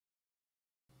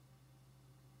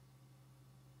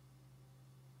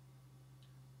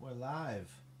We're live.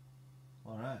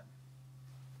 All right.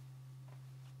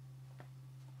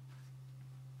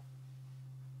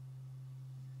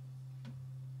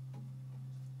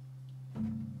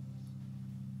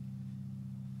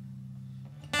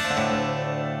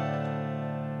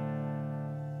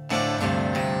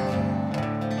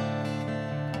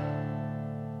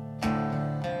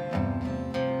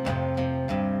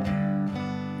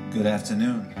 Good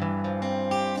afternoon.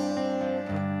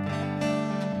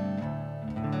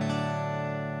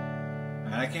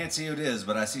 I can't see who it is,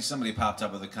 but I see somebody popped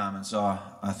up with a comment, so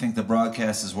I think the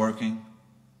broadcast is working.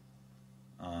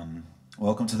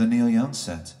 Welcome to the Neil Young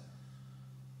set.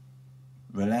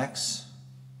 Relax,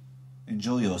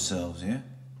 enjoy yourselves, yeah?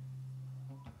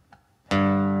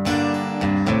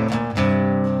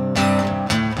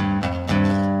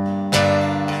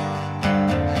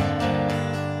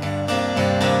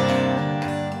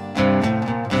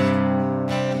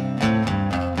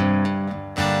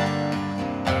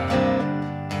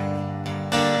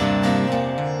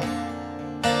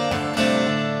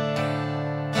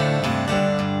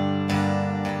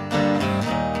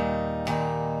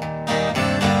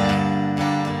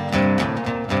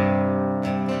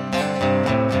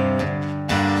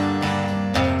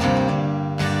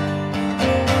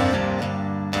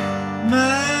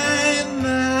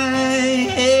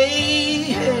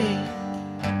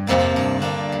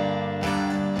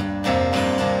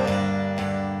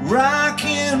 Rock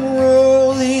and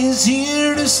roll is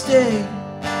here to stay.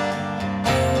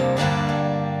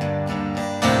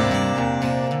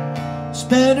 It's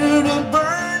better to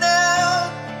burn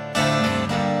out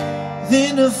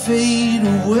than to fade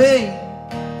away.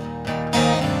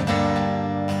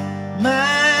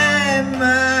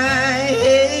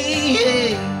 Hey,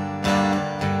 hey.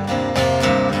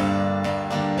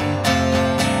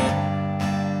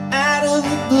 Out of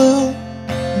the blue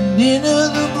and into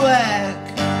the black.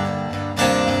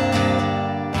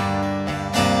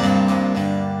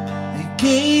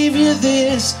 Gave you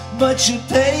this, but you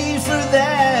pay for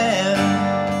that.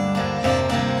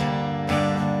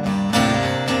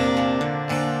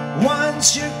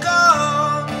 Once you're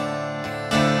gone,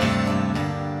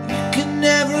 you can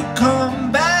never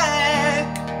come back.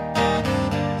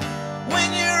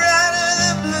 When you're out of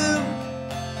the blue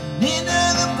and into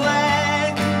the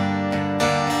black,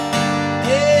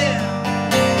 yeah.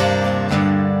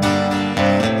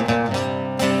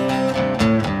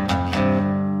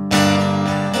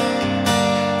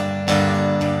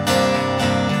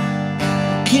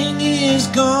 King is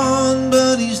gone,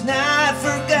 but he's not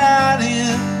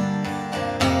forgotten.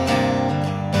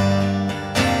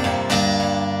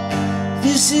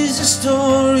 This is a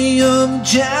story of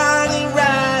Johnny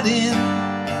riding.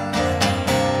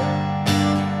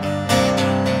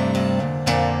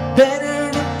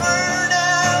 Better to burn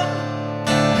out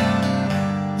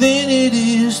than it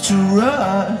is to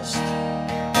rust.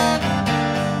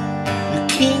 The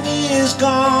king is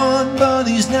gone, but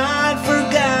he's not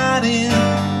forgotten.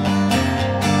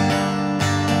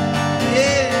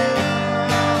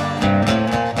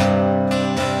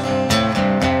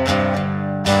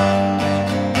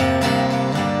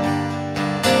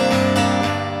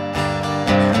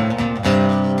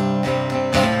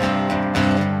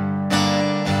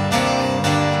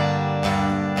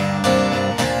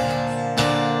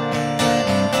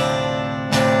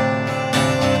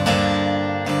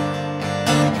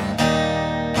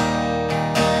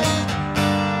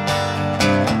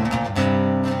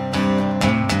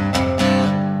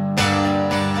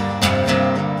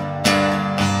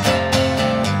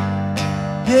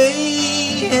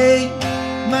 Hey, hey,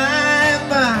 my.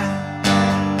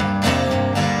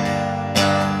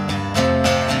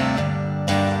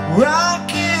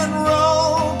 Rock and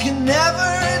roll can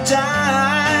never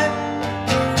die.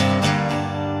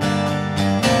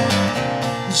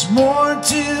 There's more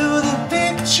to the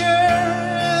picture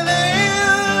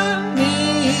than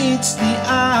meets the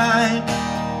eye.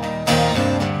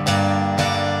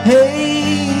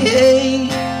 Hey, hey,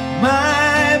 my.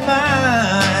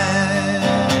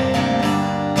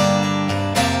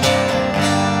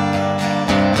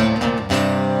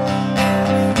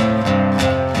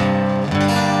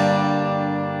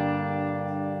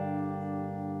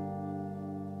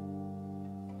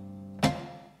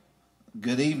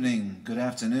 Good evening, good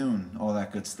afternoon, all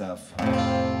that good stuff.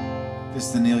 This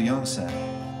is the Neil Young set.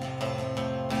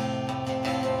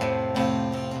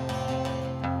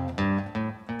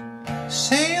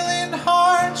 Sailing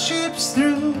hardships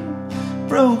through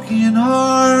broken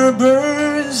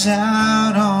harbors,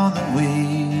 out on the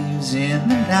waves in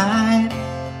the night.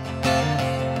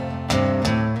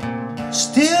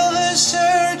 Still the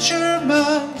searcher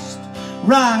must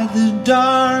ride the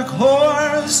dark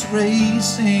horse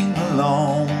racing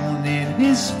alone in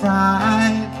his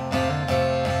fright.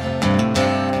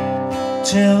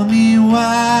 Tell me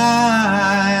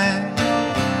why.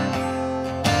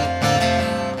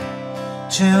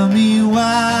 Tell me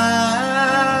why.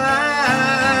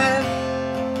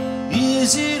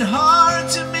 Is it hard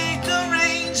to make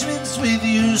arrangements with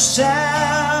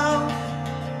yourself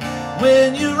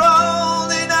when you're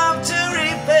old enough to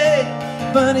repay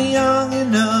but young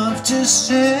enough to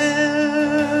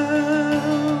sell?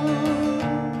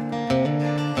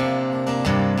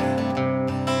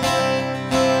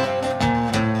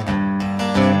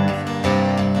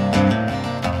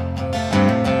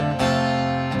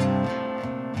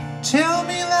 Tell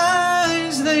me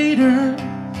lies later,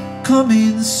 come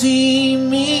and see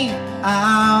me,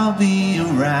 I'll be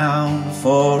around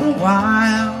for a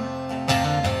while.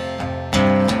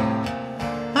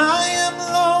 I am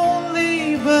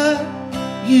lonely, but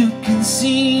you can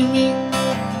see me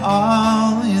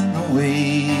all in the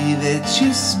way that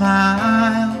you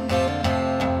smile.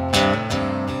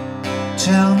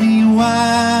 Tell me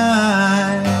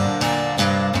why.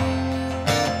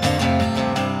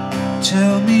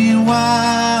 Tell me why.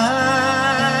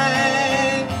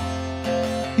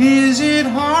 Is it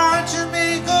hard to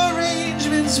make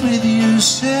arrangements with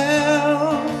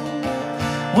yourself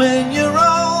when you're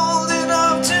old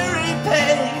enough to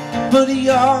repay but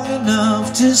young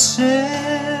enough to sell?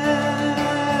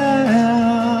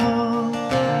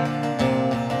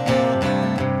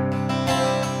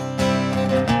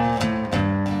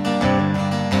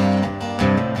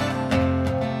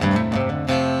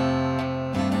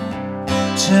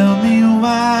 Tell me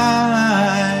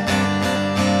why.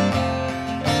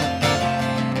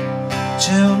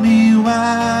 Tell me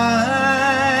why.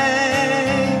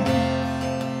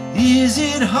 Is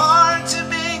it hard to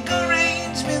make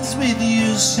arrangements with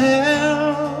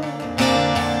yourself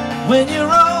when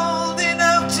you're old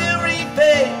enough to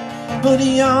repay but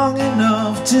young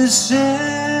enough to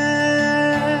sell?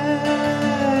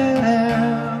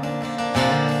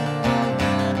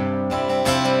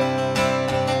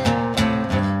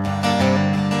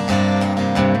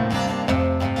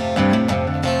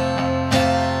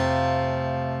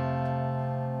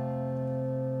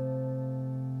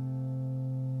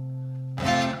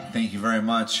 Thank you very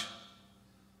much.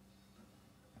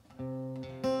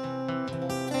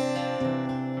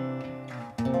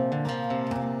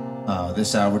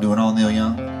 This hour we're doing all Neil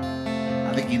Young.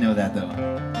 I think you know that though.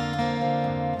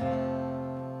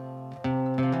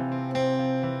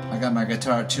 I got my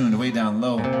guitar tuned way down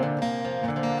low.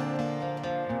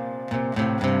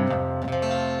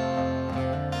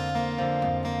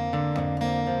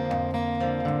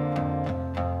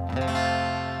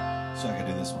 So I can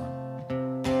do this one.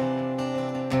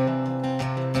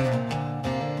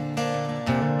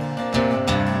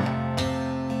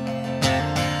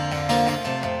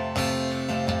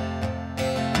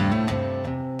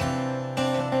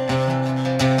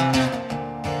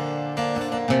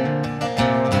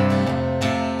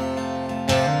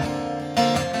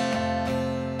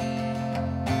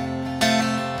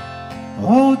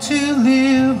 Oh, to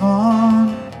live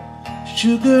on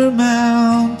Sugar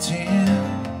Mountain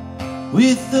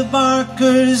with the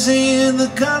barkers and the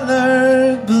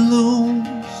colored balloons.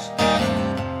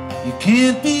 You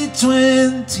can't be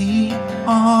 20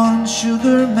 on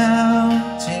Sugar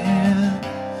Mountain,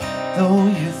 though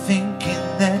you're thinking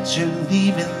that you're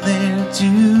leaving there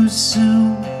too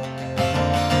soon.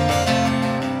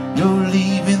 You're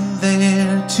leaving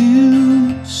there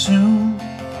too soon.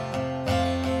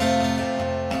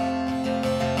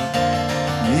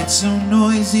 It's so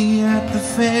noisy at the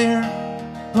fair,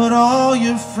 but all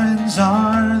your friends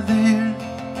are there,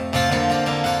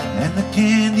 and the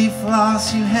candy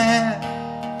floss you had,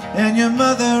 and your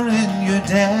mother and your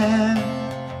dad.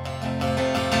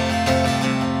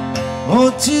 Oh,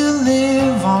 to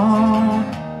live on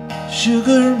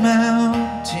Sugar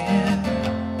Mountain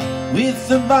with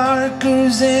the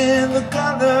barkers and the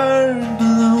colored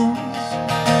balloons.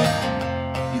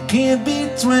 You can't be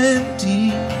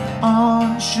 20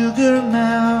 on Sugar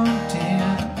Mountain,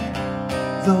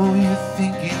 though you're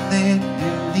thinking that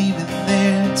you're leaving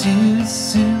there too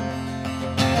soon.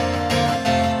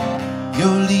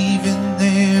 You're leaving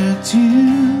there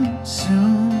too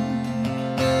soon.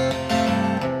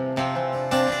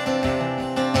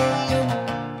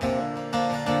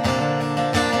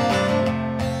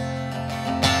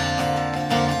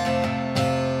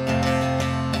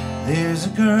 There's a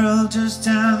girl just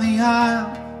down the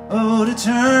aisle, oh, to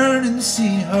turn and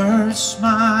see her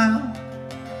smile.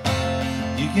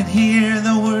 You can hear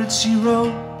the words she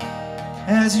wrote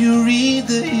as you read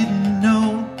the hidden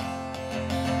note.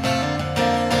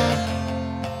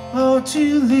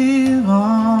 to live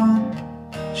on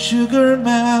Sugar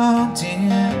Mountain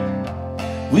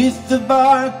with the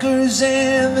barkers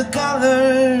and the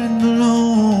colored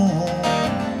balloon.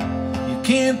 You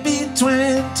can't be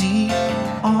 20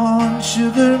 on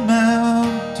Sugar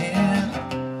Mountain,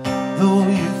 though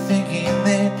you're thinking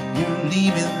that you're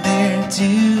leaving there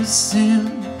too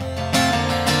soon.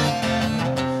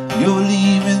 You're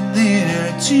leaving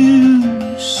there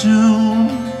too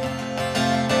soon.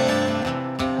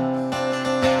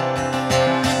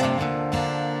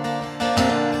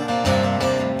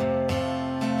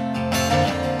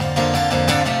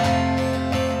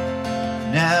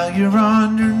 Now you're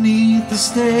underneath the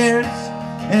stairs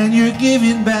and you're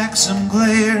giving back some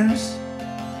glares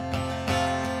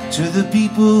to the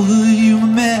people who you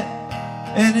met,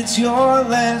 and it's your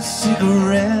last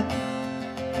cigarette.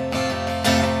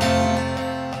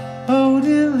 Oh,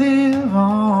 to live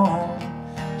on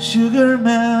Sugar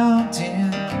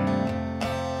Mountain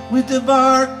with the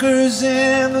barkers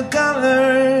and the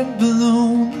colored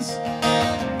balloons.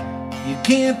 You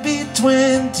can't be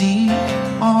 20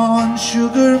 on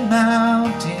Sugar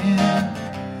Mountain,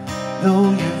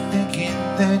 though you're thinking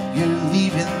that you're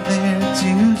leaving there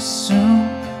too soon.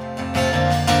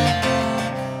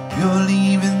 You're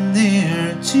leaving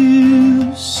there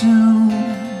too soon.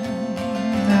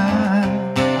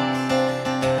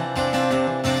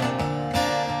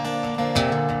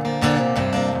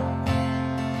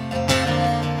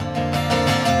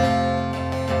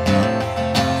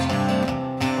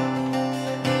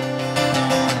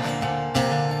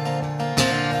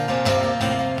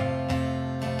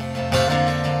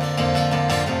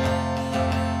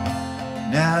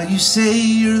 Now you say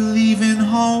you're leaving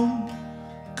home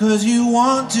 'cause you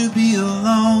want to be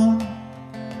alone.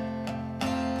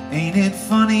 Ain't it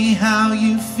funny how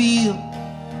you feel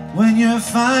when you're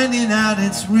finding out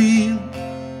it's real?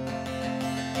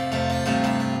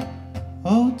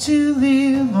 Oh, to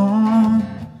live on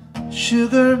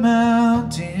Sugar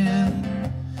Mountain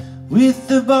with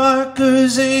the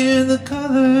barkers and the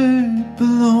colored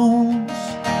balloons.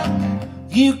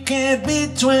 You can't be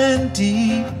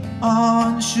 20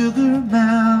 on Sugar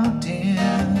Mountain,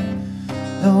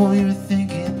 though you're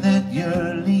thinking that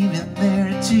you're leaving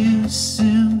there too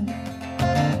soon.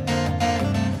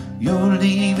 You're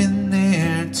leaving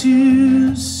there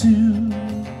too soon.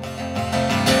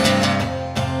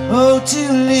 Oh,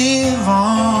 to live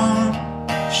on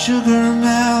Sugar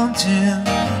Mountain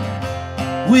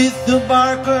with the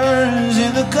barkers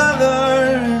and the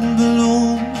colored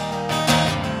balloons.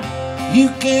 You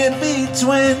can't be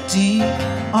 20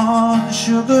 on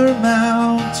Sugar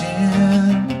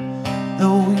Mountain,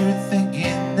 though you're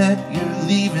thinking that you're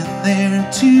leaving there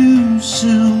too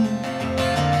soon.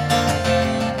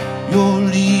 You're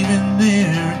leaving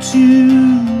there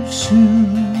too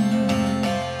soon.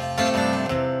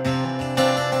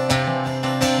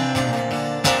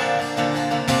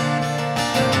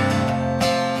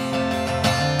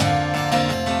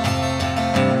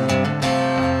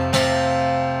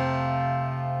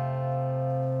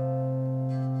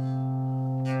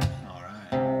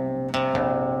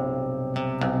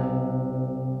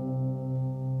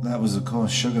 That was, of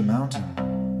course, Sugar Mountain.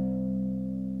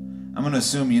 I'm going to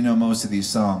assume you know most of these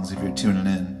songs if you're tuning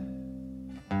in.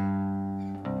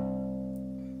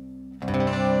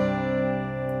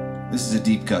 This is a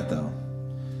deep cut, though.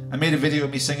 I made a video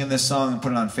of me singing this song and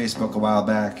put it on Facebook a while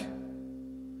back.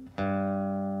 But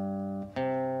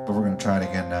we're going to try it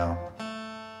again now.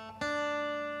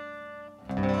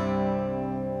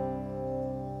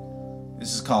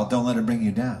 This is called Don't Let It Bring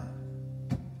You Down.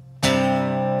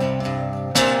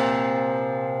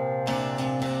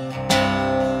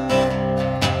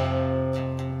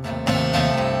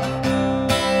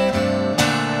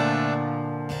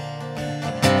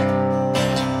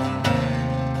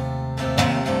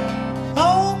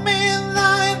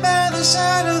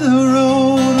 Side of the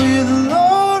road where the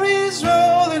lorries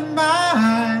rolling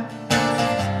by,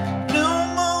 blue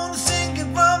moon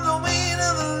sinking from the weight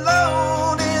of the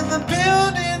load, and the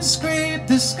buildings scrape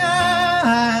the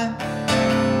sky.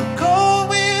 Cold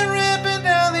wind ripping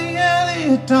down the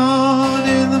alley at dawn,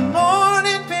 and the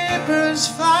morning papers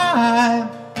fly.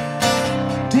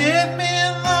 Dead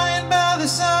men lying by the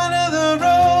side of the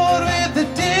road with the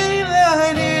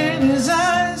daylight in his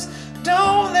eyes.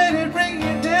 Don't let it bring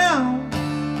you down.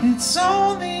 It's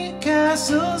only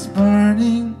castles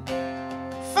burning.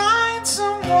 Find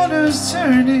some waters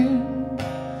turning.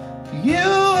 You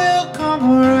will come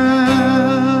around.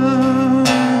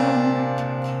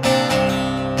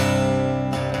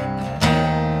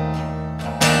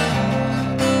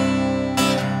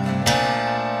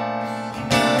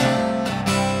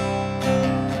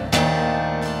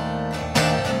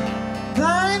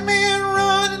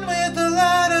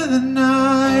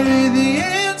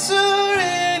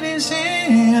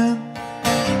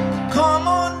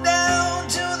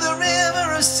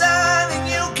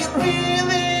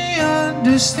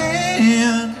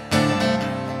 understand.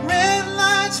 Red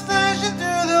lights flashing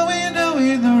through the window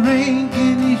in the rain.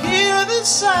 Can you hear the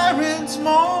sirens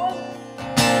moan?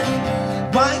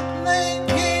 White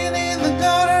blanket in the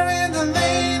gutter in the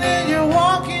lane, and you're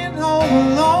walking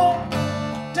home alone.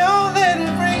 Don't let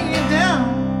it bring you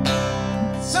down.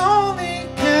 It's only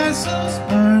castles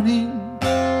burning.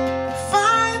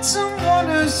 Find someone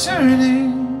who's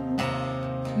turning.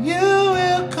 You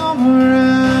will come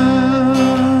around.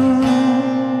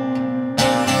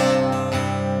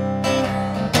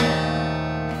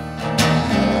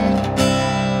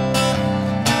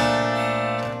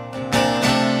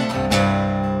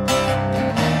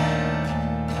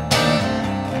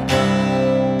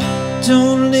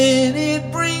 Don't let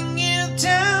it bring you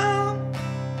down.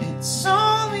 It's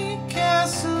only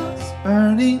castles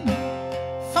burning.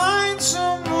 Find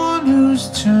someone who's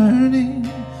turning.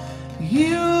 You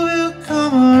will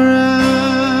come around.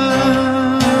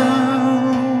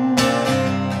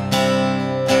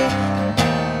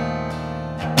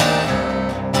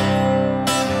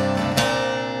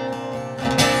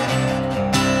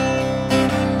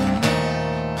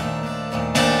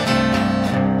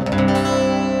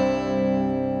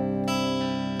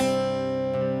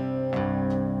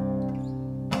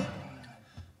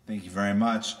 Thank you very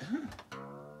much.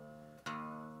 A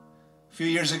few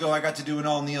years ago, I got to do an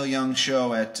all Neil Young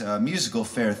show at Musical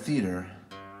Fair Theater.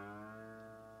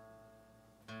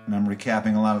 And I'm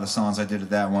recapping a lot of the songs I did at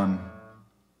that one.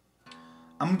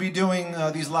 I'm going to be doing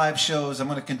these live shows. I'm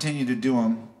going to continue to do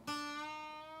them.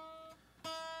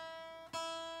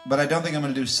 But I don't think I'm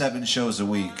going to do 7 shows a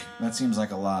week. That seems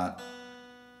like a lot.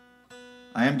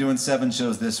 I am doing 7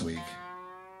 shows this week.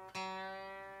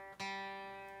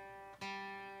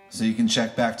 So you can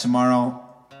check back tomorrow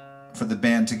for the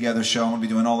Band Together show. I'll be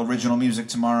doing all original music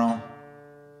tomorrow.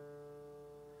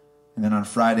 And then on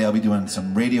Friday I'll be doing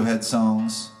some Radiohead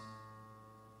songs.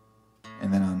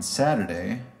 And then on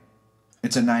Saturday,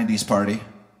 it's a 90s party.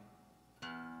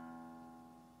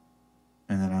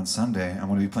 And then on Sunday, I'm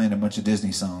going to be playing a bunch of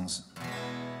Disney songs,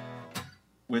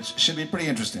 which should be pretty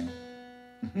interesting.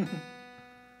 You're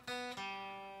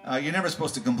never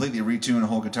supposed to completely retune a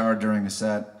whole guitar during a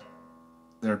set.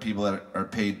 There are people that are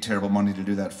paid terrible money to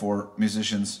do that for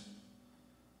musicians.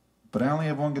 But I only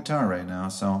have one guitar right now,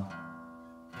 so...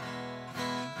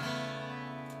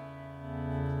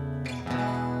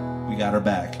 we got her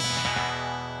back.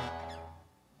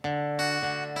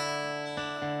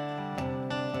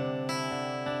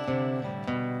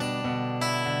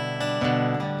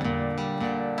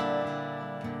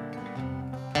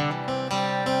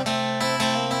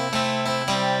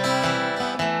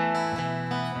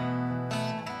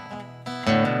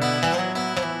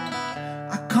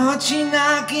 Caught you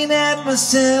knocking at my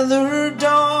cellar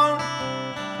door.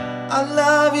 I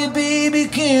love you, baby,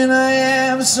 can I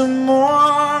have some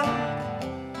more?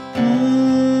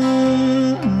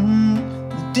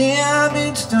 The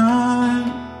damage done.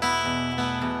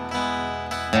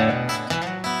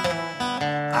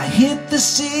 I hit the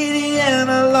city and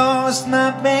I lost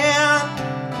my band.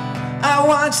 I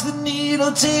watched the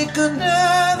needle take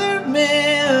another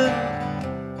man.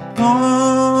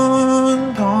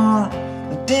 Gone, gone,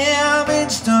 the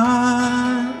damage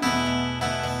done.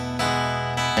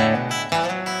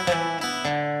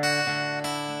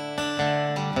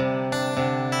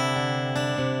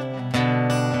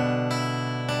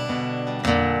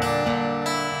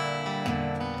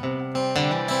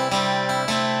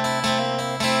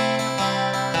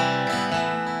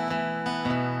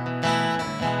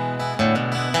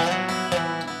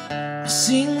 I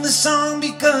sing the song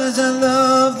because I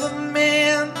love the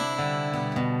man.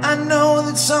 I know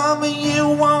that some of you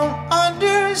won't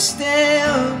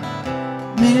understand.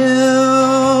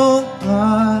 Milk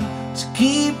blood to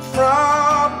keep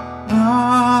from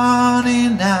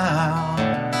running out.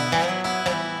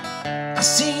 I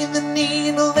see the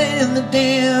needle and the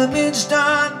damage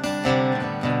done.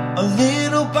 A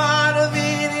little part of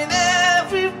it in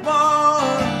every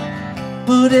one.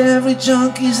 But every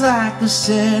junkie's like the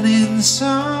setting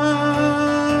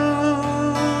sun.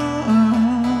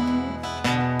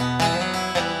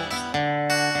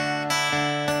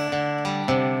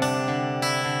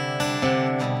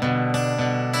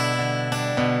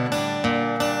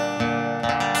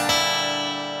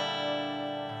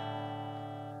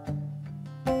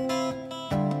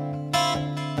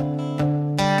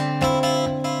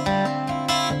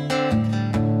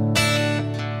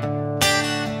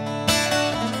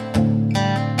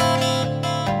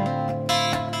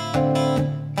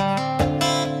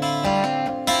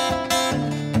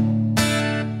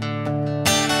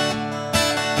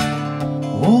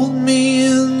 Hold me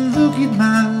and look at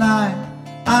my life.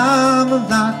 I'm a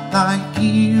lot like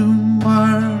you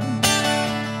were.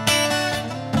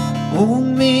 Oh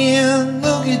man,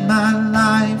 look at my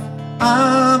life,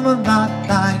 I'm a lot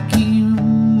like you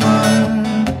were.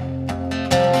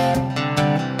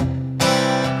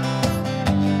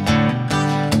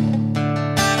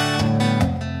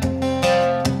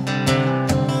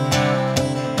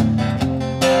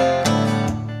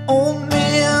 Oh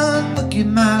man, look at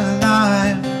my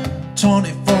life,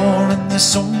 24 and there's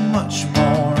so much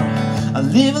more. I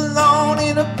live alone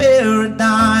in a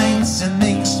paradise, it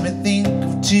makes me think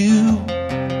of two.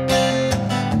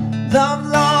 Love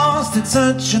lost at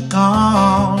such a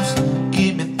cost,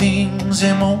 give me things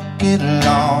that won't get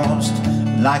lost,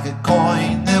 like a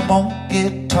coin that won't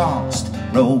get tossed,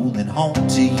 rolling home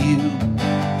to you.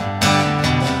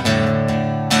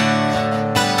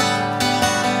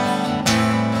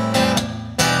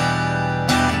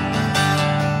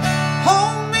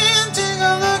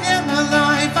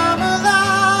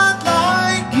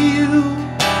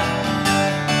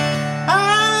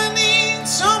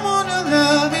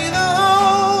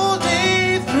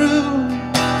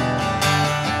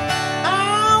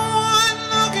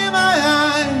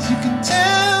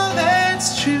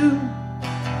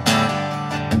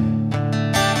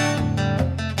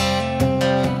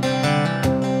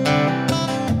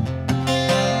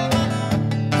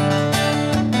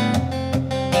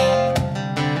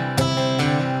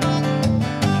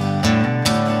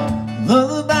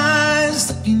 Lullabies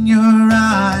stuck in your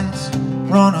eyes,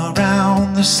 run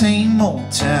around the same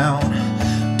old town.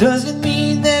 Doesn't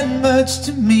mean that much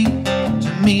to me,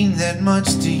 to mean that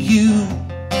much to you.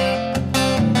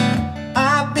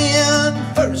 I've been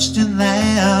first and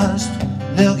last,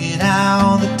 look at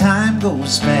how the time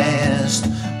goes fast.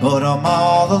 But I'm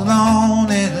all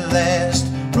alone at last,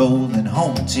 rolling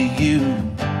home to you.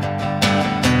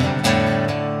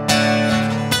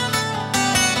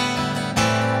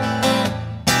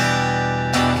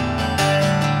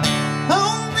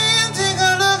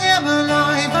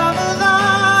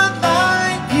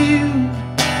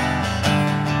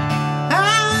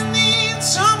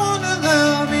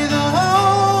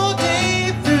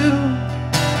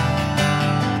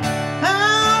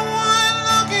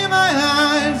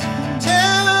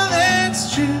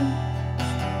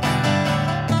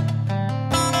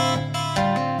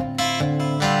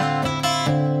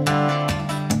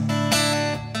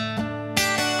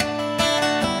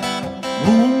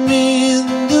 Oh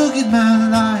man, look at my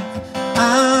life,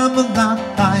 I'm a lot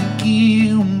like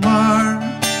you were.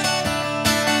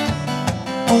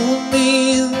 Oh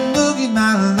man, look at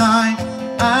my life,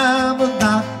 I'm a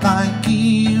lot like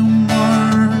you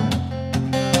were.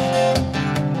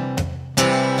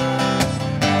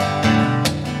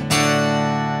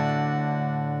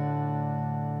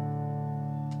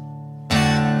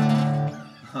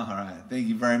 All right, thank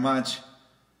you very much.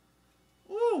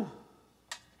 Woo!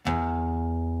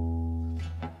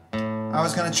 I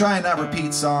was going to try and not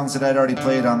repeat songs that I'd already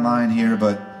played online here,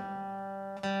 but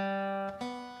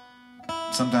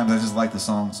sometimes I just like the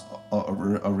songs a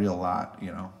real lot,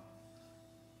 you know.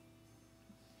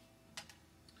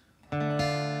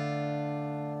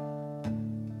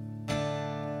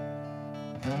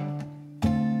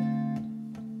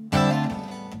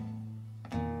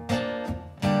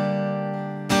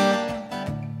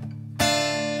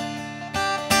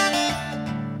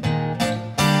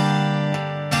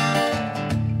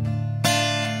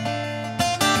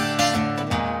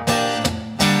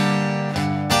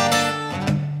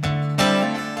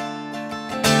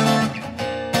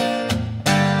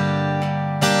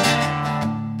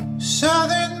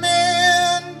 Southern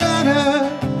man, better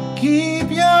keep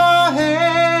your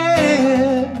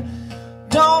head.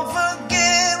 Don't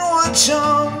forget what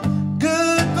your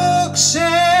good book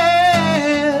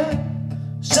said.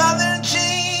 Southern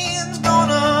jeans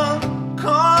gonna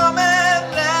come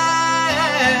at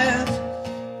last.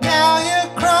 Now your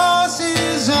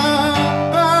crosses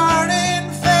are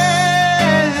burning fast.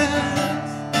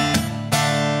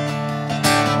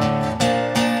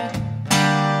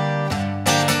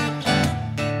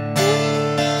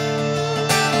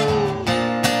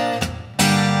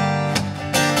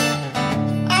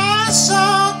 I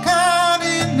saw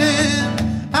continents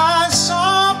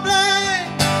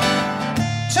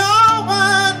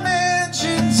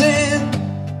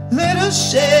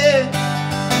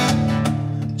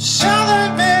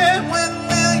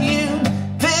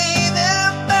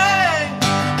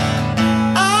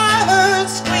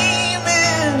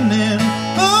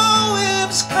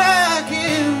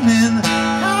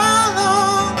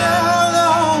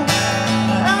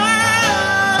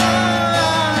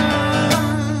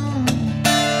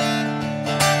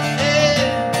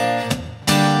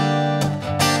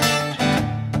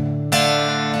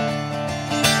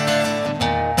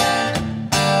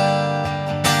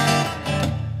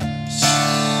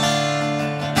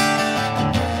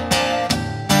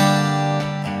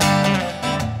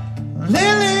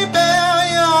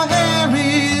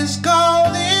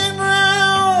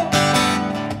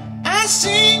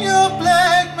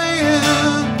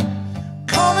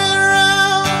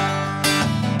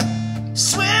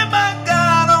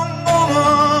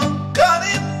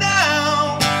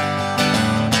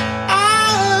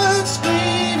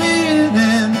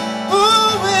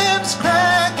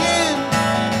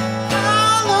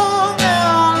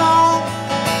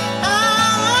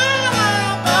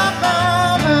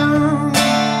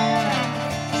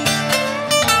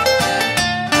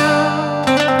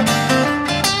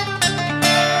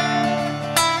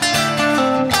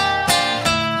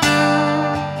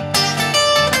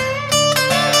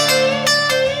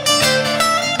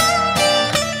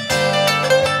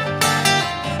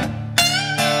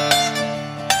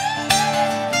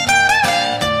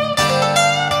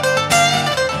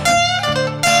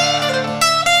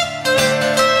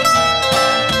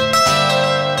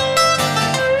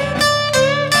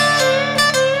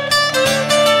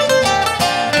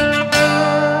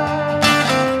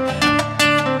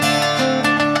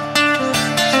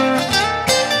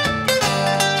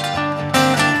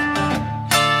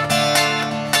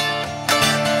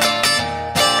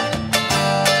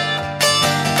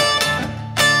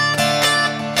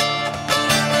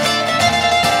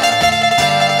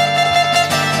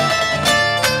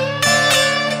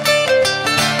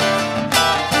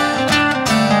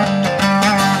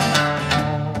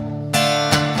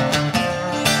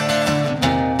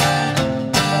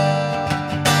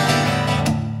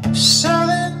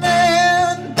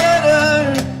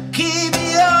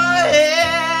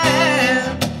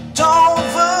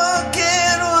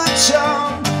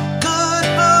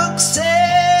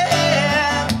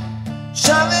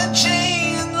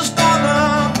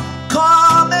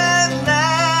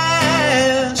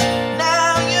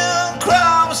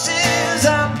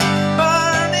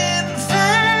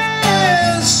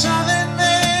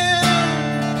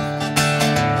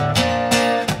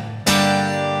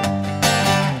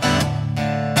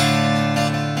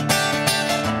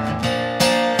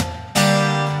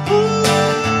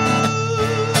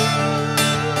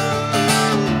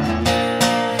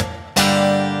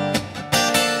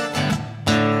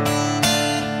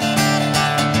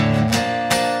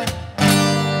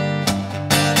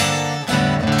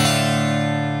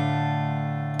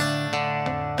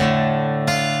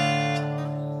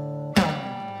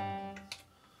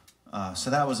So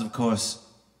that was, of course,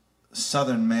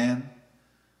 Southern Man.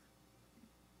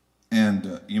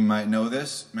 And you might know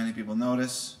this, many people know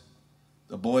this.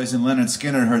 The boys in Leonard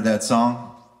Skinner heard that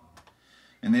song,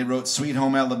 and they wrote Sweet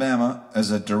Home Alabama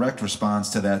as a direct response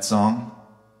to that song.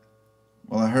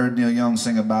 Well, I heard Neil Young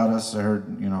sing About Us. I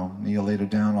heard, you know, Neil Laid Her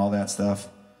Down, all that stuff.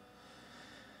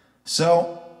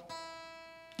 So,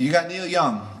 you got Neil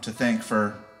Young to thank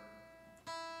for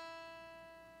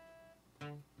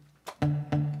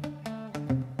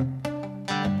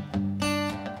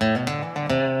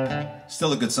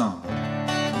still a good song.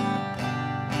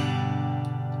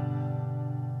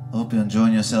 Hope you're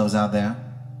enjoying yourselves out there.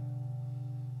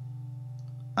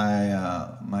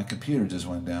 My computer just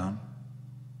went down,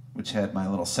 which had my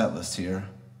little set list here,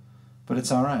 but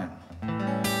it's all right.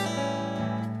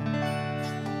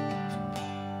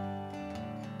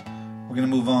 We're gonna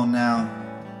move on now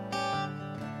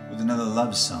with another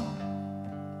love song.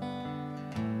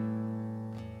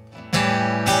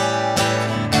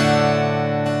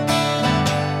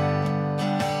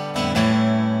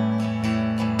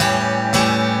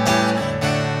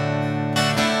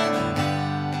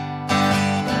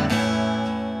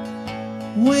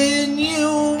 When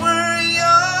you were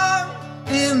young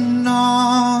and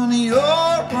on your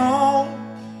own,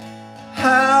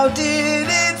 how did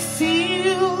it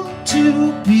feel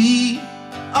to be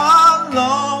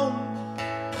alone?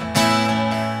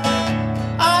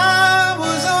 I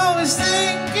was always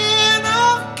thinking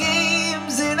of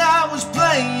games that I was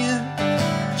playing,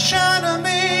 trying to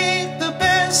make the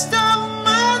best of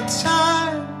my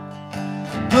time,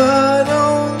 but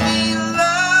only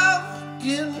love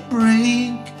can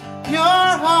break your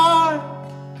heart.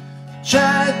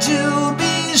 Tried to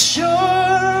be sure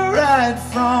right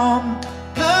from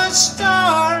the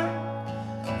start.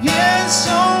 Yes,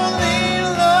 only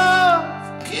love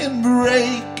can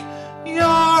break your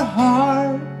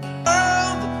heart.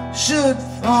 World should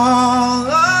fall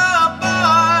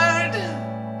apart.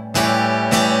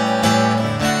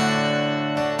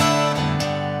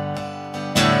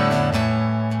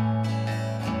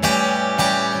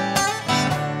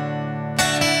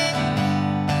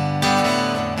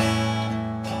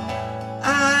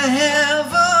 I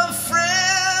have a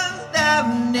friend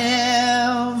I've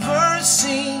never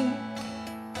seen.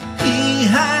 He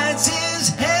hides his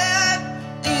head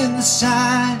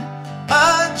inside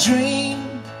a dream.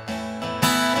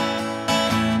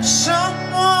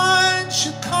 Someone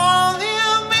should call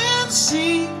him and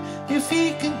see if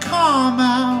he can calm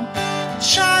out.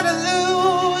 Try to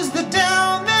lose the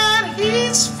down that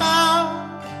he's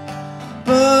found,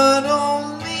 but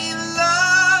only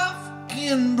love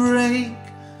can break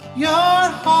your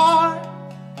heart.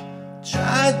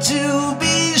 Try to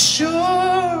be sure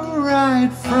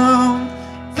right from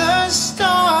the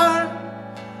start.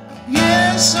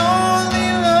 Yes,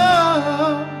 only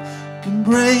love can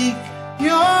break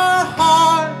your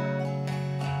heart.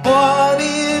 What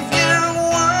if your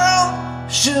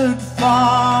world should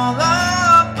fall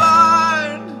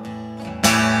apart?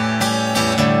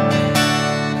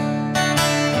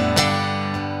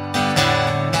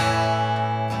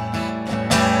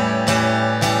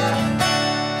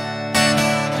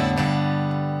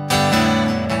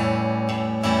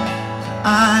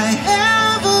 I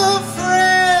have a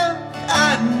friend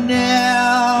I've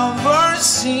never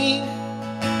seen.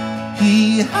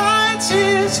 He hides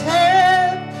his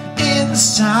head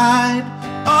inside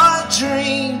a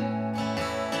dream.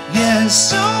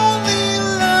 Yes, only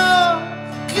love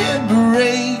can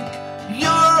break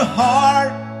your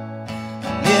heart.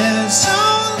 Yes,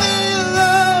 only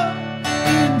love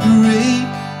can break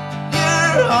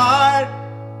your heart.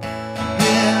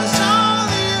 Yes,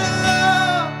 only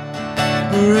love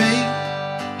break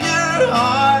your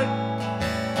heart.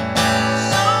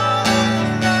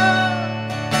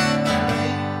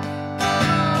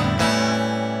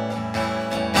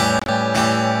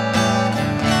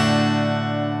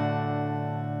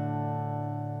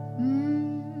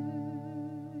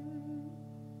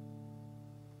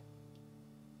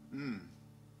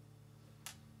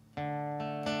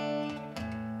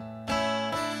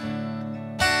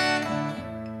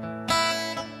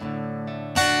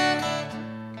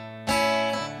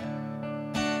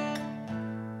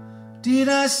 Did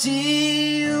I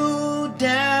see you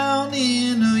down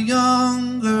in a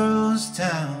young girl's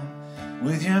town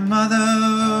with your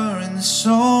mother in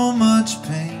so much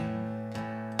pain?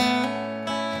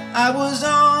 I was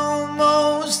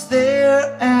almost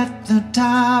there at the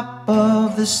top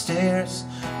of the stairs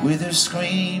with her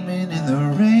screaming in the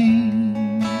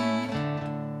rain.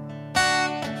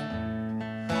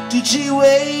 Did she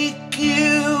wake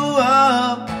you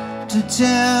up to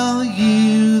tell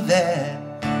you that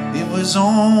it was was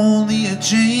only a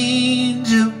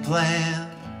change of plan.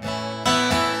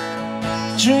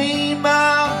 Dream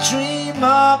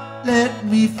up, let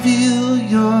me fill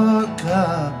your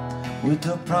cup with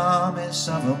the promise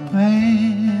of a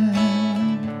man.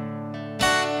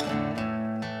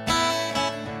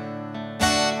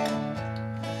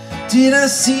 Did I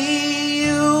see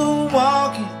you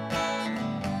walking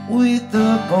with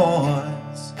the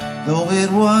boys, though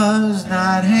it was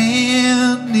not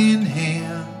hand in hand?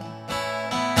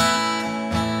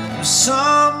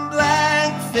 Some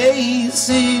black face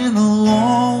in a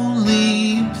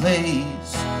lonely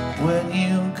place when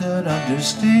you could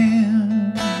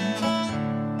understand.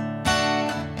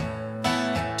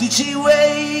 Did she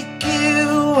wake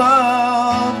you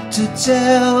up to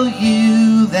tell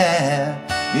you that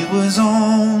it was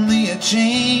only a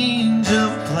change of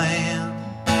plan?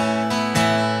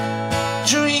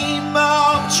 Dream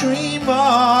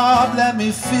up, let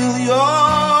me fill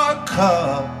your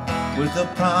cup with the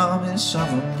promise of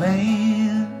a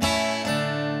man.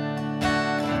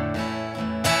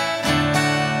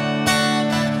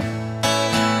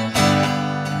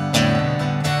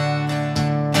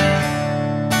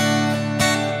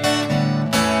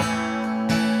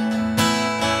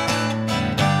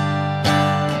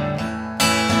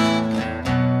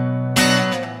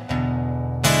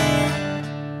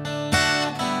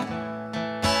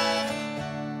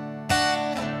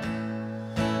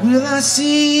 Will I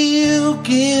see you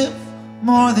give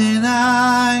more than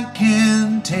I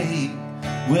can take?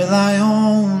 Will I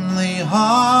only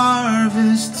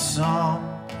harvest song?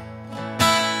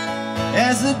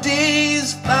 As the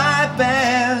days fly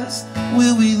past,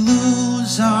 will we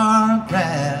lose our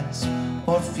grasp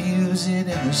or fuse it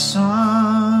in the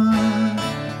sun?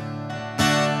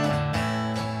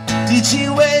 Did she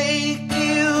wake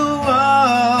you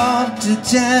up to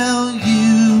tell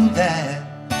you that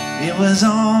it was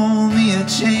only a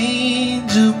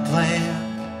change of plan?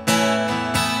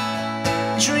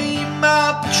 Dream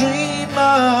up,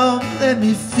 let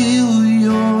me fill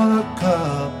your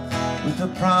cup with the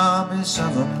promise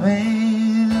of a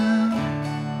man.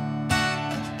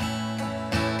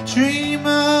 Dream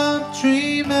up,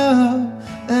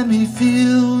 let me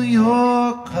fill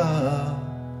your cup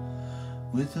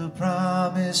with the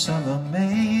promise of a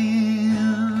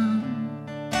man.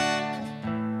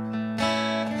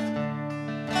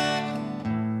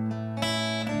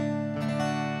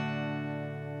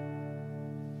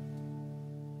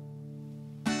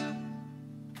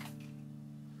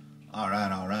 All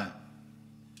right, all right.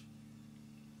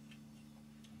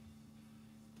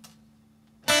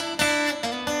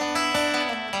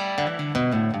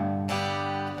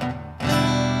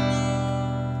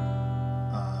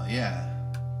 Yeah.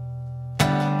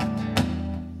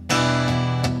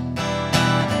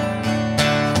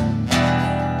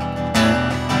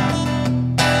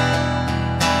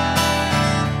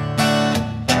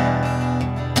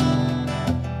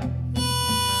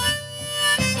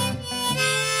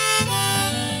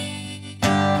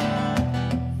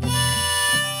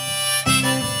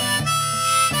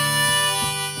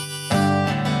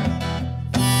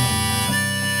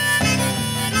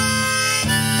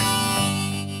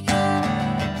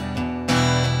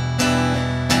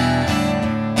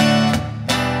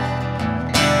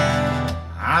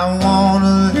 I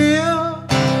wanna live,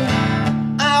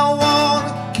 I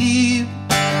wanna keep.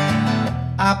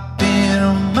 I've been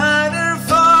a miner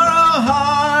for a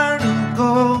heart of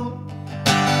gold.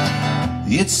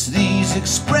 It's these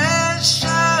expressions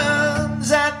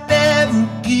I never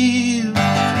give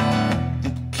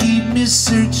that keep me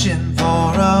searching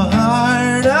for a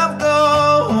heart of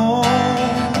gold.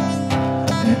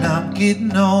 And I'm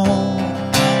getting old.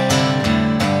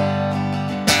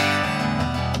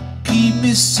 Keep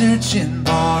me searching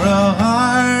for a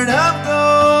heart of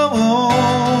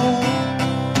gold.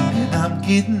 And I'm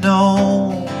getting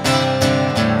old.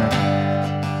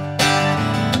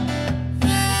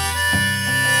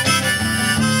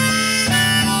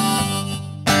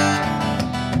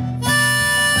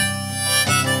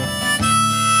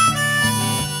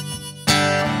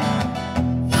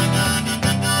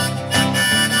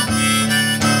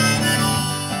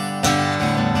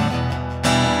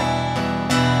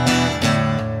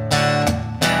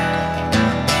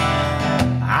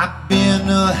 I've been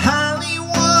to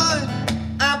Hollywood,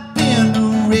 I've been to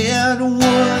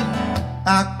Redwood,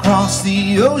 I crossed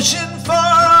the ocean for a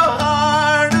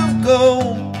heart of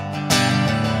gold.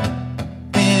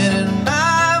 Been in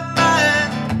my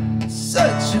mind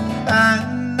such a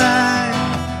fine night,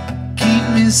 keep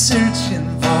me searching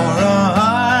for a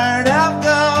heart of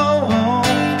gold.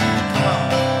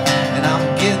 And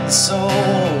I'm getting so old.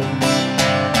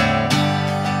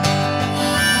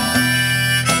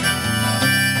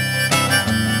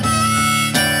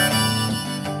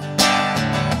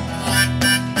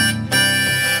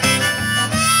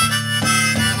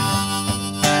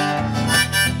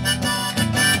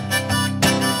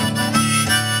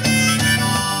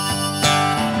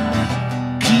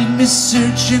 me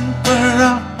searching for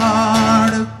a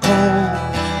heart of gold.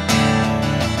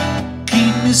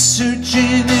 Keep me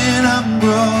searching and I'm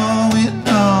growing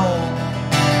old.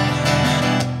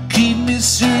 Keep me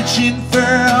searching for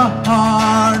a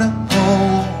heart of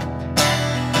gold.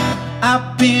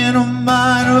 I've been a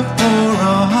miner for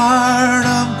a heart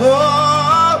of gold.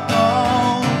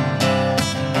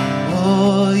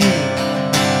 Oh yeah.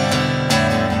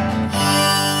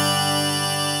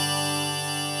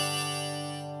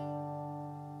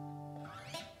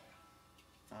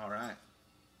 All right.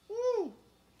 Woo.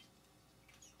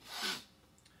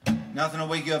 Nothing will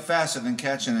wake you up faster than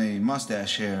catching a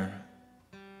mustache hair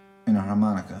in a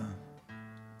harmonica.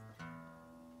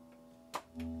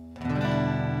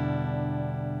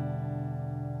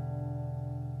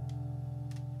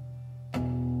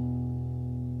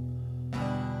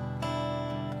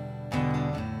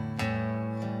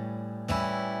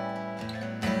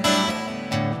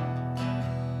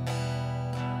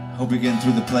 Hope you're getting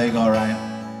through the plague all right.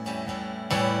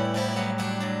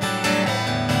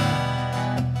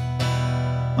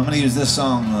 I'm going to use this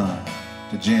song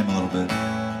to jam a little bit.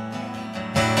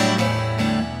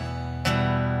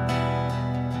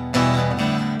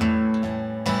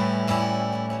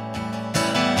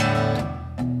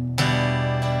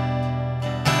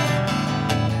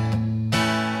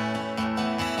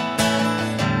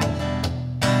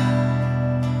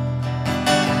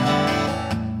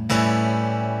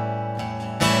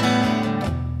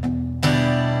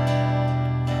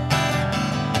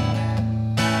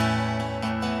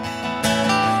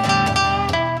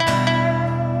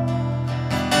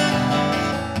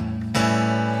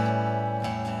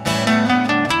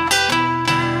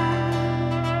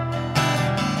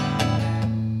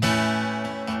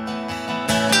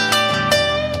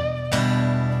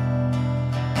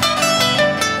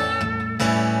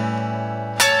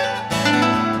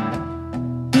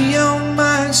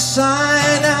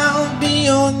 Side, I'll be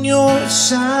on your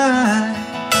side.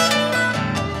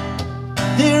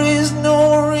 There is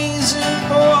no reason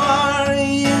for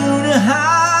you to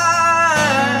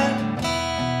hide.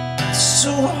 It's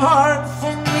so hard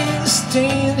for me to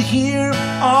stand here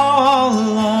all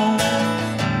alone.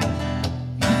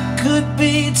 You could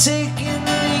be taking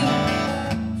me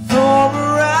for a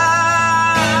ride.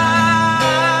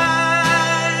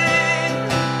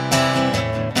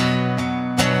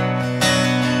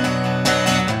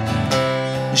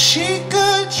 She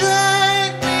could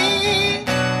drag me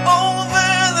over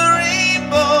the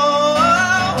rainbow,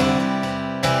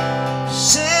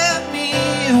 set me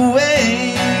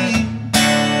away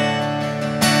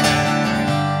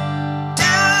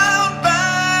down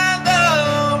by the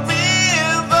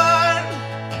river.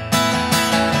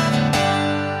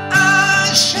 I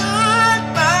shot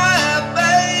my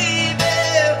baby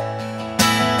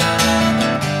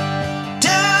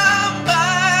down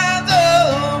by the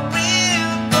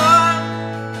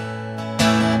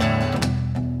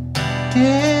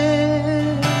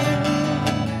dead,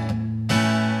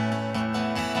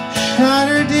 shot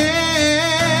her dead.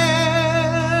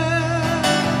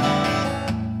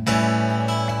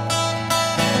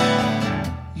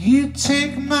 You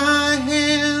take my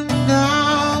hand,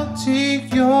 I'll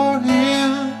take your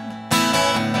hand.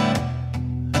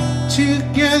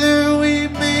 Together we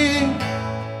may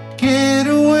get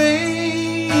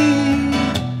away.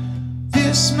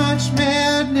 This much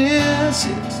madness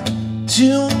is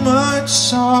too much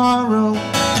sorrow.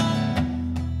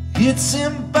 It's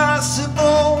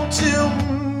impossible to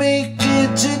make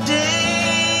it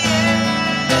today.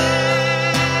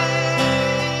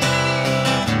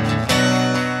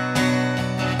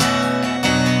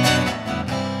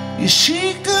 Yeah,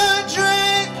 she could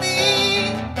drag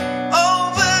me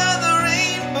over the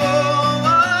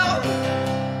rainbow,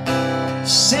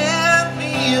 send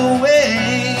me away.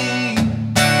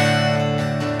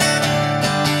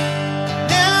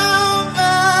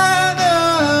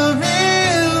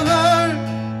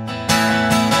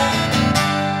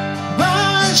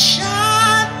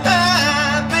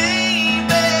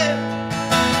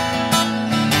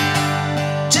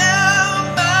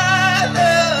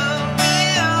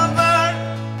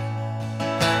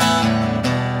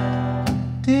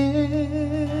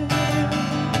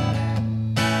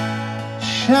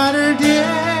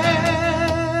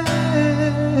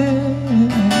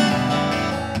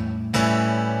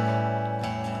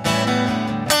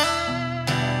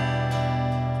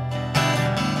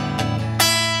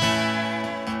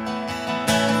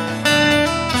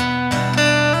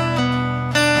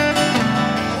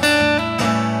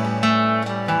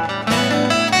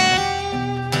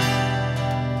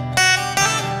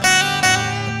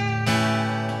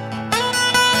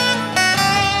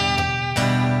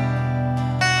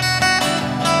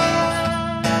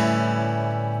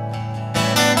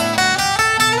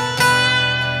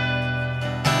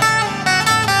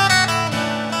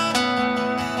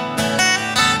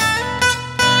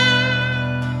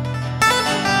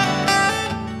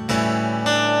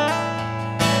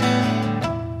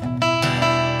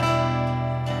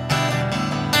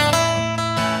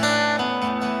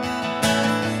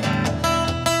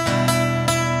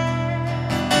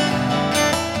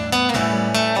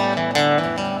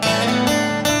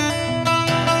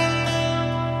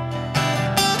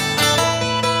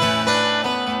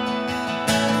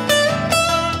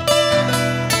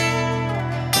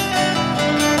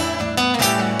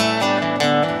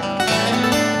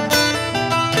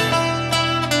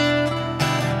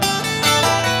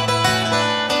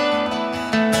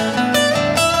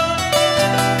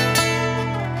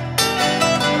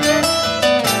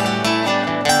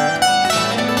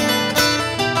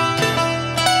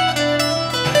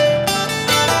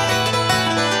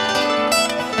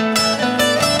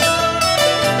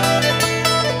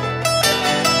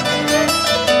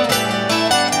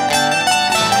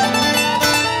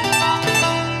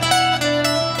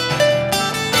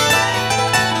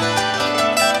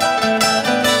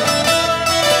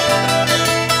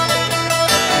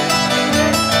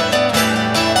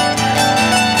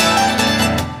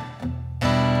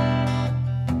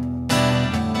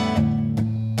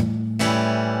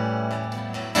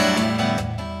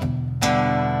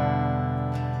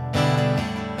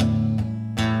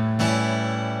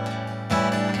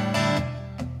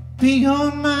 Be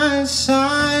on my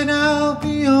side, I'll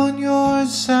be on your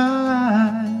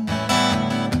side.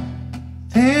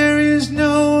 There is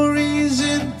no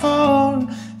reason for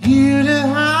you to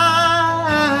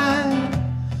hide.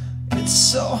 It's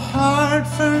so hard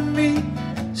for me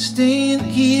staying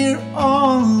here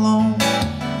all alone.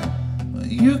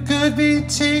 You could be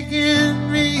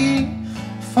taking me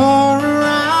for a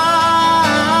ride.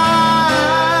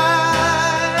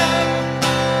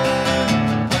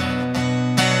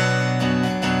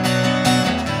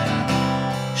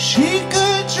 She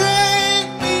could drag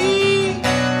me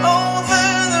over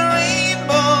the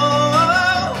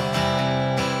rainbow,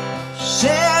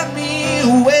 set me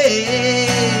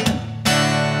away.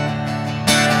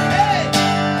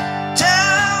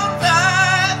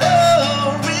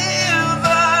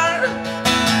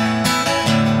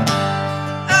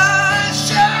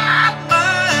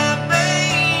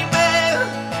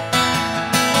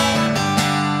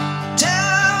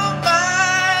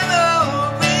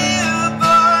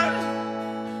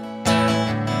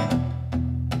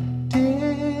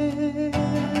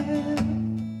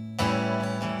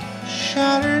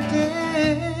 Shot her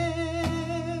dead.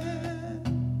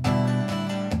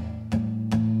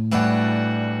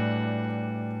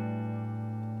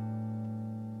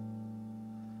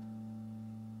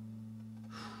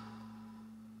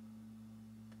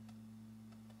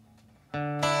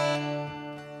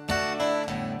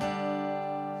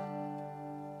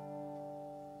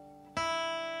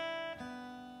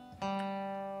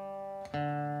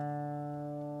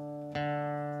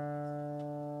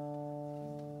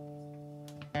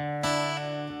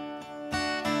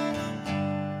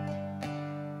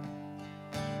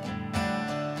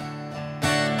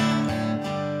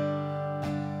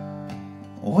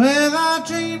 Well, I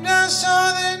dreamed I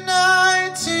saw the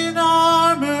knights in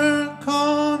armor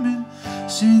coming,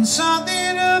 saying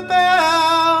something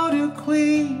about a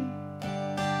queen.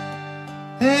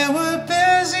 There were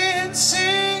peasants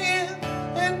singing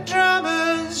and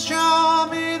drummers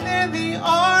drumming, and the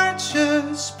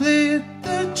archers split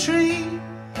the tree.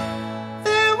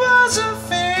 There was a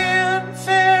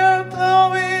fanfare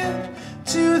blowing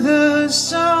to the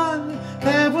sun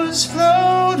that was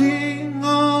floating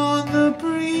on the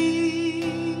breeze.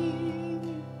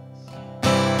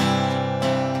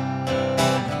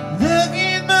 Look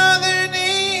at Mother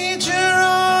Nature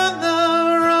on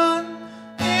the run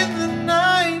in the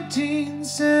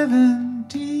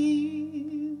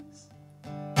 1970s.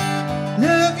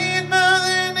 Look at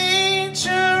Mother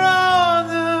Nature on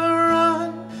the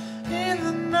run in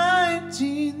the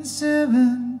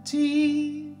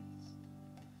 1970s.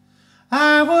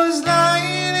 I was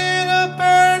lying in a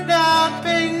burned out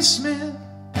basement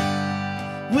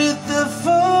with the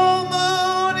full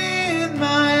moon in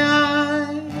my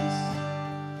eyes.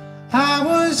 I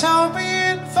was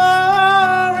hoping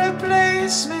for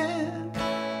replacement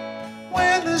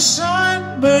when the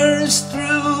sun burst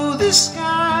through the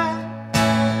sky.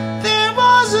 There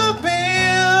was a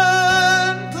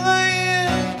band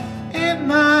playing in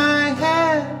my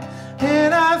head,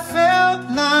 and I felt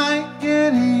like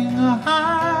getting a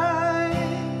high.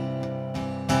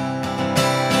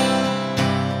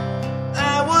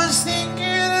 I was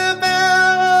thinking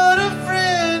about what a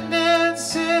friend had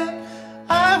said.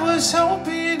 I was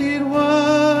hoping it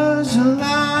was a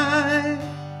lie.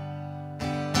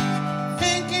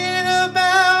 Thinking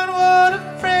about what a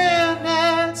friend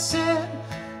had said.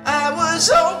 I was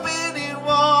hoping it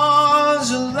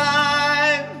was a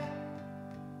lie.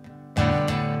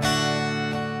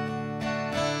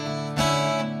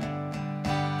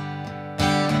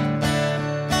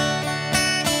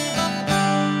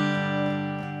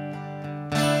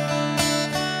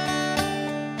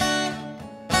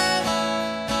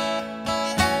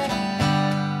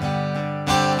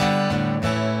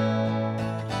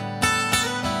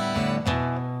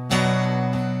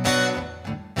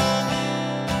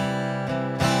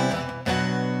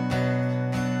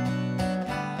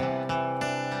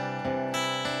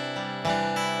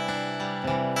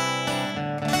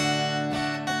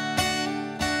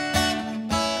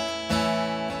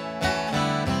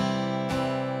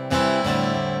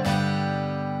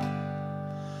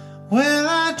 Well,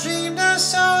 I dreamed I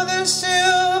saw the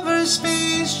silver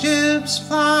spaceships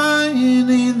flying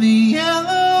in the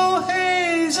yellow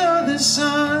haze of the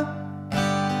sun.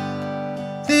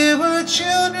 There were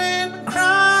children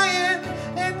crying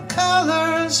and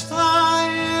colors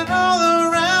flying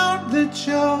all around the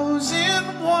chosen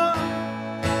one.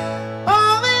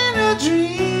 All in a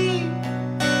dream,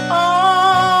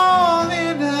 all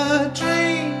in a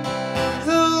dream.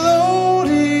 The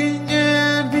loading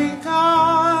had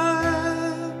begun.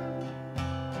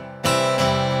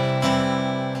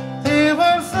 They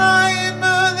were flying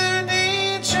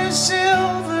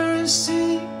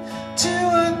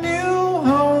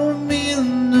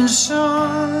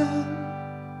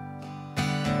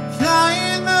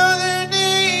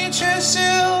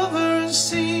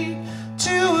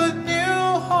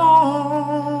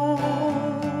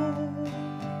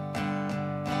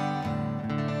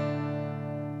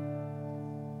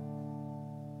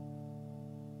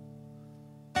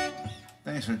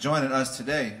Thanks for joining us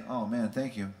today. Oh man,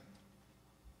 thank you.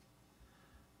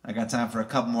 I got time for a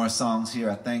couple more songs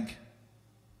here, I think.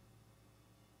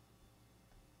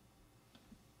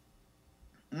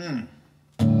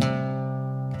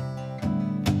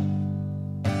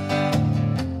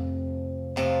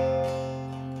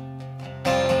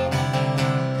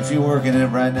 If you're working it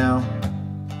right now,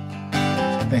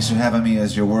 thanks for having me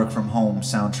as your work from home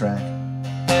soundtrack.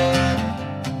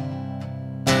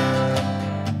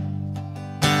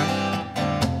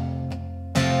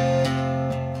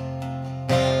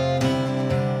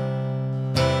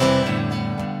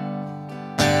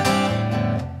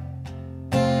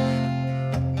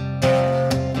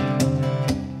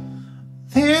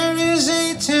 There is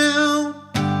a town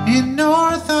in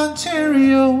North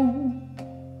Ontario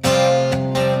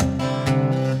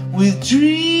with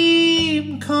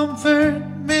dream, comfort,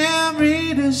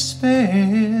 memory to spare.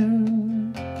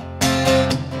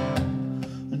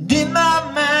 And in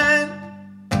my mind,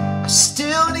 I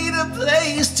still need a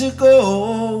place to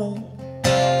go.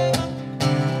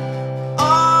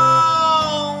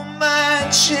 All my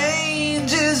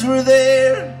changes were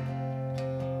there.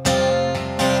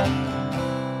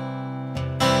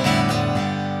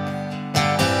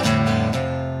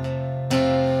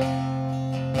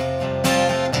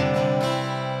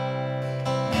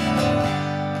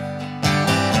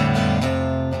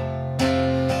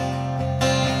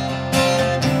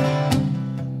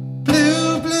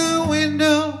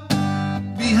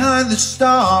 The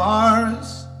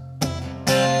stars,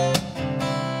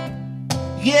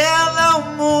 yellow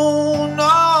moon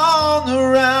on the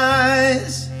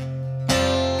rise,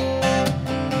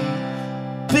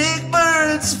 big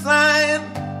birds flying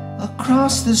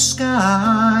across the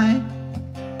sky,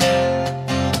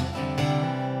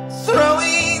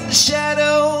 throwing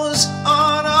shadows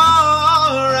on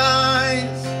our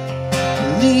eyes.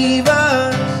 Leave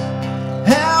us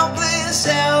helpless,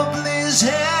 helpless,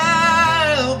 helpless.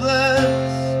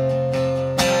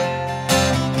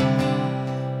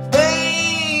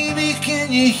 Baby,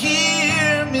 can you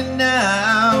hear me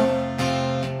now?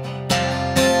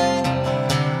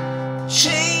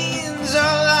 Chains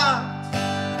are locked,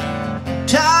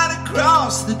 tied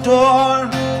across the door.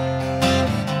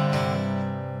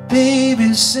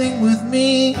 Baby, sing with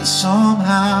me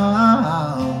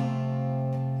somehow.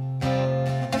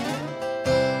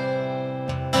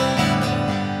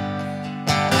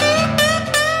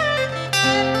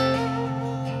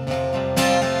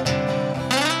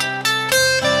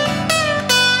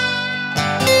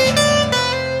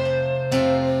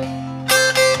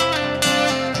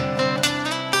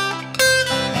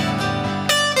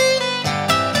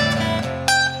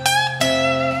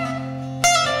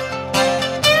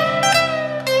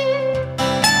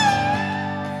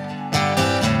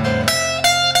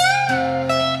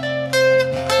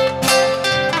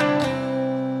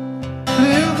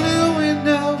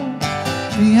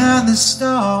 Behind the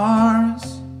stars,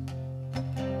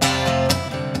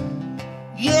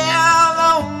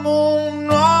 yellow moon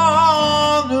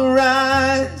on the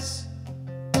rise,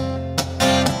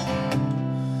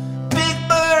 big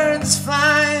birds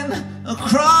flying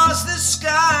across the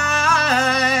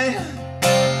sky,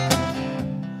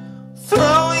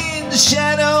 throwing the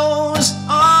shadows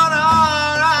on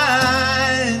our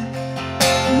eyes.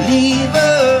 Leave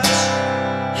us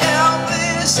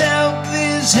helpless,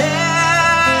 helpless, helpless.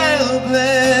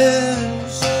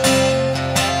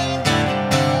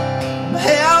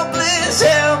 Helpless,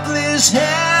 helpless,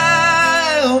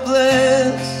 helpless.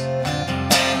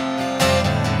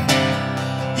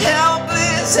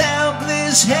 Helpless,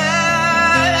 helpless, helpless.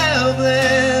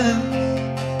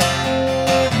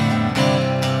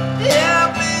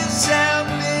 Helpless,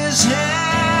 helpless, helpless.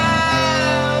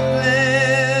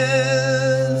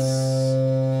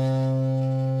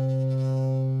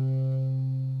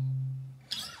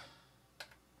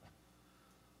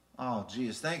 Oh,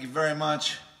 geez, thank you very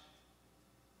much.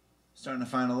 Starting to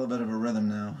find a little bit of a rhythm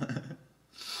now.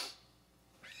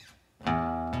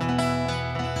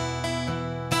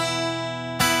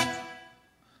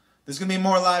 There's going to be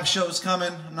more live shows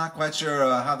coming. I'm not quite sure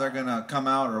how they're going to come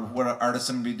out or what artists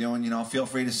I'm going to be doing. You know, feel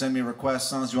free to send me requests,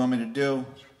 songs you want me to do.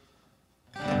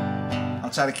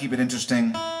 I'll try to keep it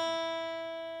interesting.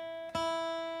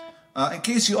 In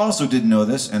case you also didn't know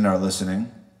this and are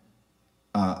listening,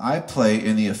 I play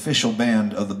in the official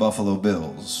band of the Buffalo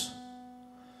Bills.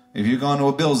 If you've gone to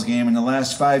a Bills game in the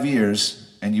last 5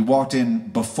 years and you walked in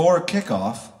before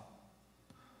kickoff,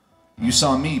 you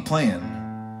saw me playing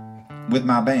with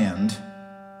my band.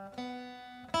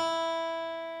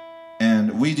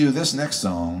 And we do this next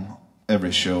song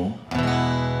every show.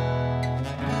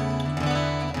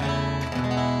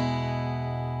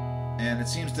 And it's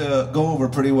seems to go over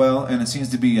pretty well, and it seems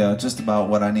to be just about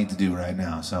what I need to do right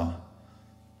now. So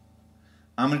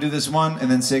I'm gonna do this one and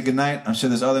then say goodnight. I'm sure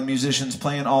there's other musicians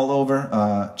playing all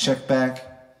over. Check back.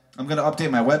 I'm gonna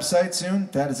update my website soon.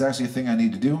 That is actually a thing I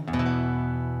need to do.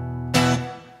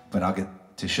 But I'll get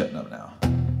to shutting up now.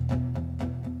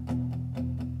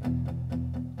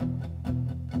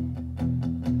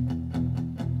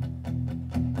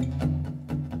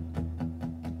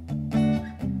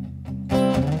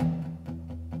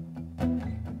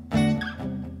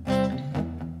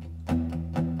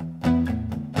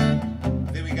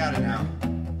 Got it now.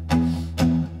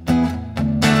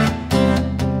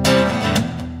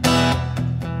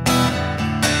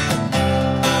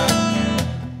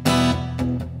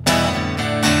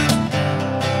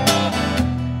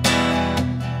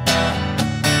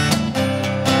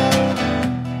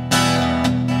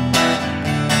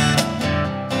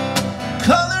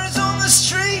 Colors on the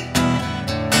street,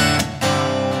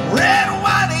 red,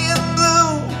 white, and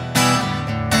blue.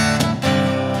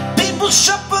 People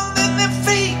shuffling their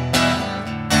feet,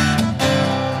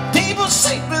 people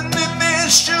sleeping in their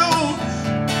shoes.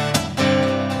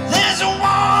 There's a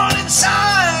warning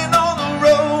sign on the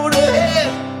road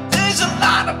ahead. There's a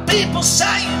lot of people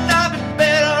saying I'd be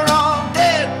better off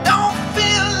dead. Don't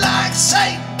feel like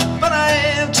Satan, but I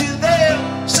am too there.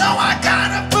 So I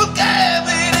gotta forgive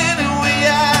it any way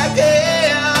I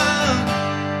can.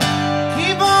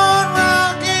 Keep on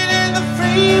rocking in the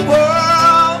free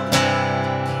world.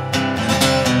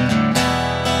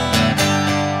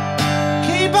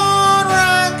 Keep on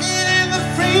rocking in the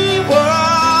free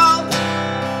world.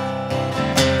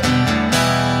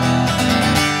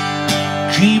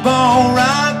 Keep on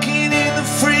rocking in the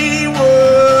free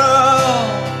world.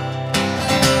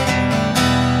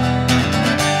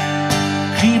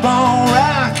 Keep on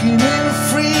rocking in the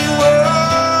free world.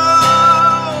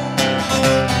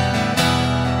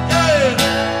 Yeah.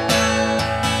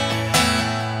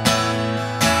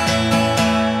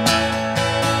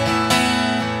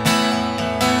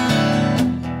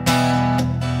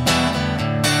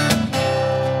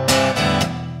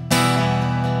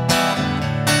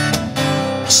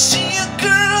 I see a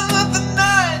girl of the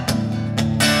night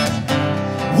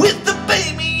with the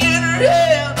baby in her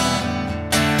hand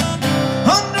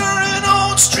under an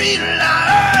old street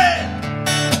light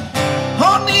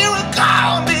or near a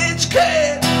garbage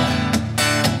can.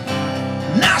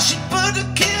 Now she put the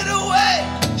kid away,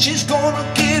 she's gonna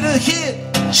get a hit.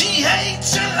 She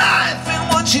hates her life and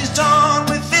what she's done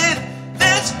with it.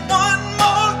 There's one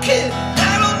more kid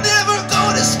that'll never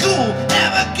go to school,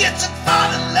 never gets to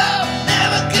fall in love,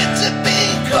 never gets to be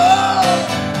cool.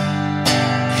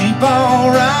 Keep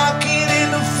on rocking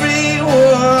in the free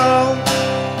world.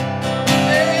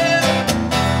 Yeah.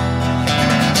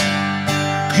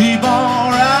 Keep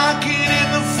on rocking in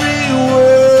the free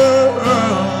world.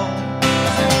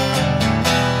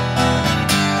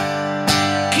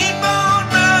 Keep on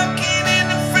rocking in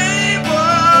the free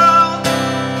world.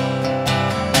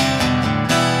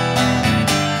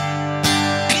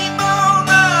 Keep on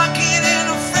rocking in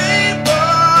the free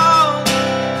world.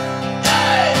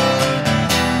 Hey.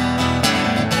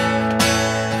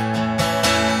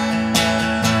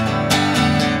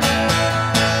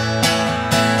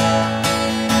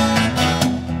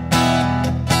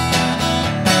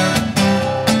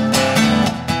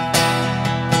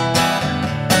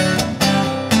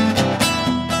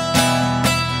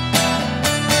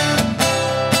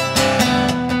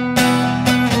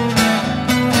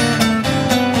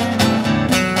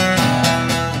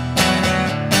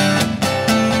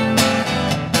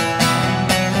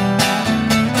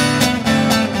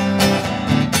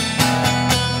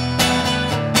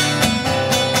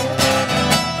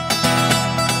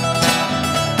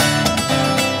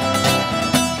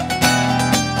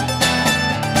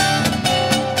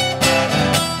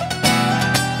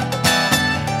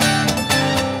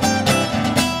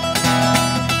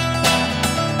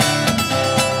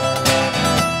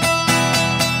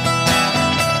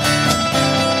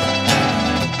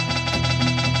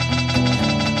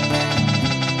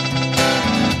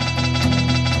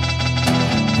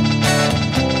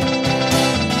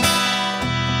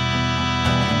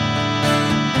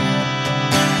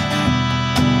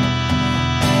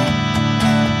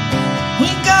 We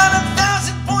got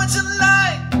 1,000 points of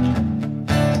light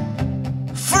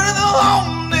for the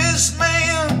homeless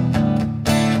man.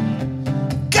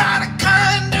 Got a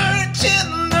kinder,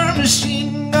 gentler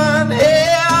machine gun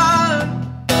hand.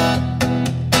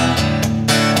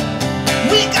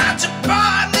 We got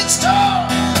department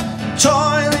stores,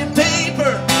 toilet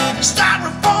paper,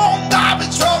 styrofoam,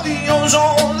 garbage, rodeos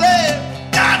on lead.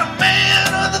 Got a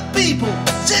man of the people,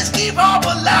 says keep hope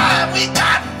alive. We got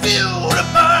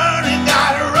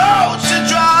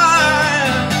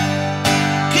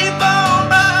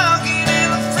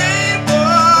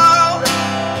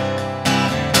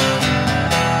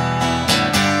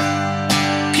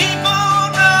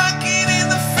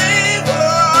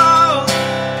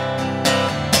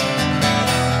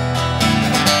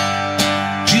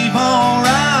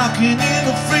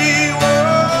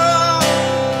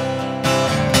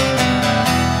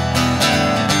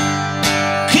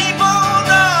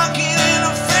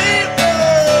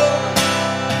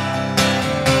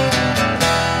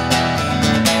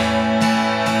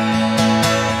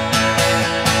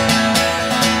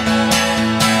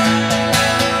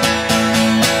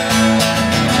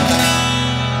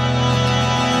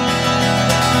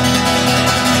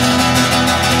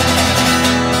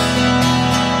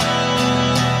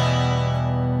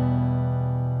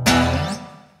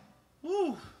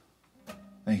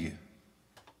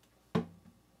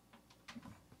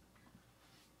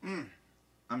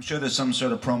I'm sure there's some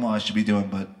sort of promo I should be doing,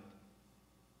 but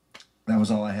that was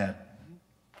all I had.